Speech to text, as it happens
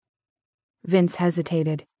Vince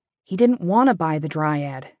hesitated. He didn't want to buy the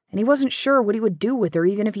dryad, and he wasn't sure what he would do with her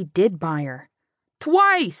even if he did buy her.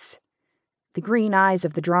 Twice! The green eyes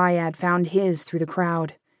of the dryad found his through the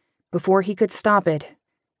crowd. Before he could stop it,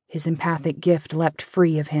 his empathic gift leapt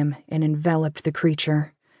free of him and enveloped the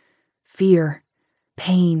creature. Fear,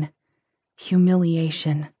 pain,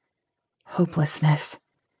 humiliation, hopelessness,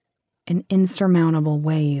 an insurmountable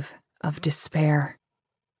wave of despair.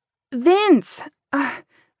 Vince!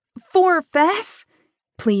 For Fess?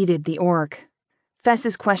 Pleaded the orc.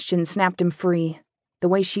 Fess's question snapped him free. The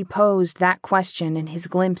way she posed that question and his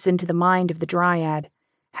glimpse into the mind of the dryad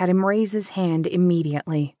had him raise his hand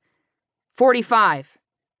immediately. 45.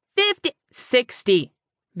 50. 60,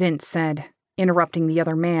 Vince said, interrupting the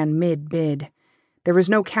other man mid-bid. There was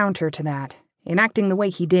no counter to that. In acting the way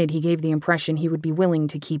he did, he gave the impression he would be willing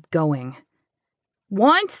to keep going.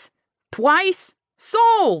 Once, twice,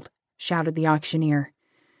 sold, shouted the auctioneer.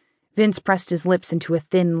 Vince pressed his lips into a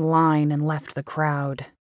thin line and left the crowd.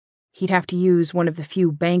 He'd have to use one of the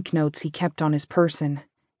few banknotes he kept on his person.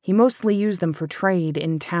 He mostly used them for trade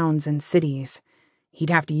in towns and cities. He'd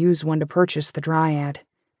have to use one to purchase the dryad.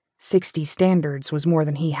 60 standards was more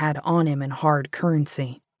than he had on him in hard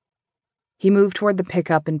currency. He moved toward the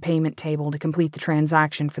pickup and payment table to complete the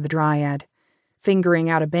transaction for the dryad. Fingering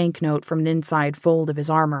out a banknote from an inside fold of his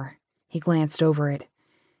armor, he glanced over it.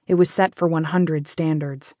 It was set for 100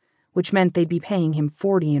 standards, which meant they'd be paying him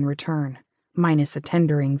 40 in return, minus a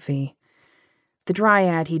tendering fee. The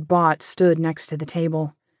dryad he'd bought stood next to the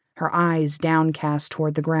table, her eyes downcast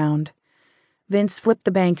toward the ground. Vince flipped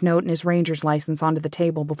the banknote and his ranger's license onto the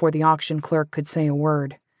table before the auction clerk could say a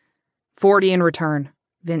word. 40 in return,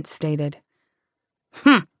 Vince stated.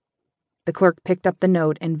 The clerk picked up the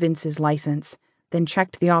note and Vince's license, then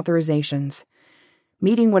checked the authorizations.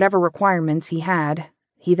 Meeting whatever requirements he had,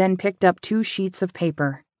 he then picked up 2 sheets of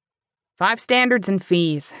paper. 5 standards and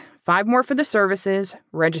fees, 5 more for the services.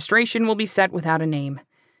 Registration will be set without a name.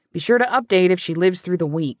 Be sure to update if she lives through the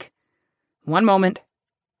week. One moment.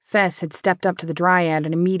 Fess had stepped up to the dryad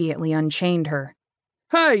and immediately unchained her.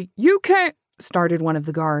 Hey, you can't, started one of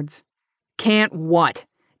the guards. Can't what?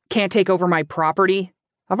 Can't take over my property?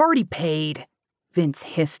 I've already paid, Vince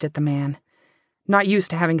hissed at the man. Not used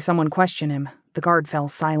to having someone question him, the guard fell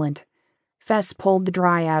silent. Fess pulled the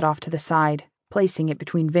dryad off to the side, placing it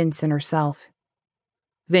between Vince and herself.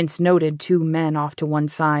 Vince noted 2 men off to one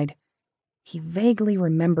side. He vaguely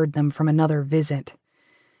remembered them from another visit.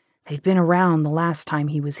 They'd been around the last time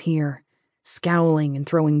he was here, scowling and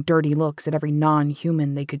throwing dirty looks at every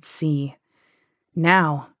non-human they could see.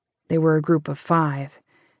 Now, they were a group of 5,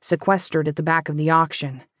 sequestered at the back of the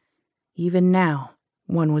auction. Even now,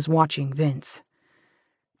 one was watching Vince.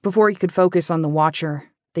 Before he could focus on the watcher,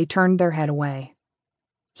 they turned their head away.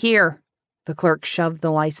 Here, the clerk shoved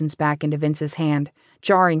the license back into Vince's hand,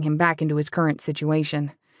 jarring him back into his current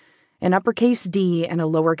situation. An uppercase D and a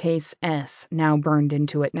lowercase s now burned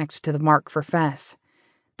into it next to the mark for Fess.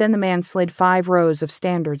 Then the man slid 5 rows of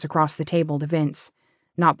standards across the table to Vince.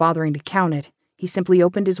 Not bothering to count it, he simply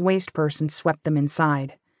opened his waist purse and swept them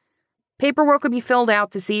inside. Paperwork will be filled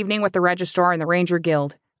out this evening with the registrar and the Ranger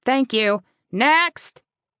Guild. Thank you. Next!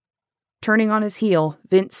 Turning on his heel,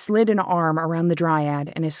 Vince slid an arm around the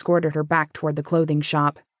dryad and escorted her back toward the clothing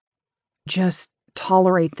shop. Just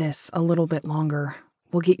tolerate this a little bit longer.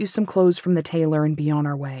 We'll get you some clothes from the tailor and be on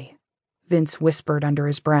our way, Vince whispered under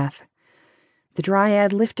his breath. The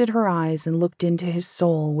dryad lifted her eyes and looked into his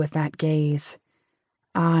soul with that gaze.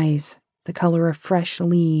 Eyes, the color of fresh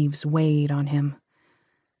leaves, weighed on him.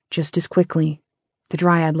 Just as quickly, the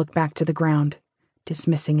dryad looked back to the ground,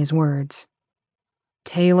 dismissing his words.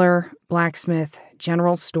 Tailor, blacksmith,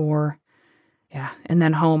 general store. Yeah, and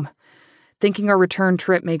then home. Thinking our return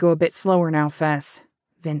trip may go a bit slower now, Fess,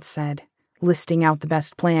 Vince said, listing out the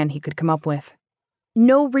best plan he could come up with.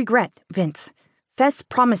 No regret, Vince. Fess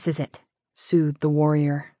promises it, soothed the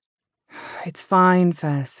warrior. It's fine,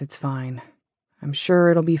 Fess, it's fine. I'm sure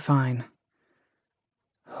it'll be fine.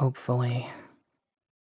 Hopefully.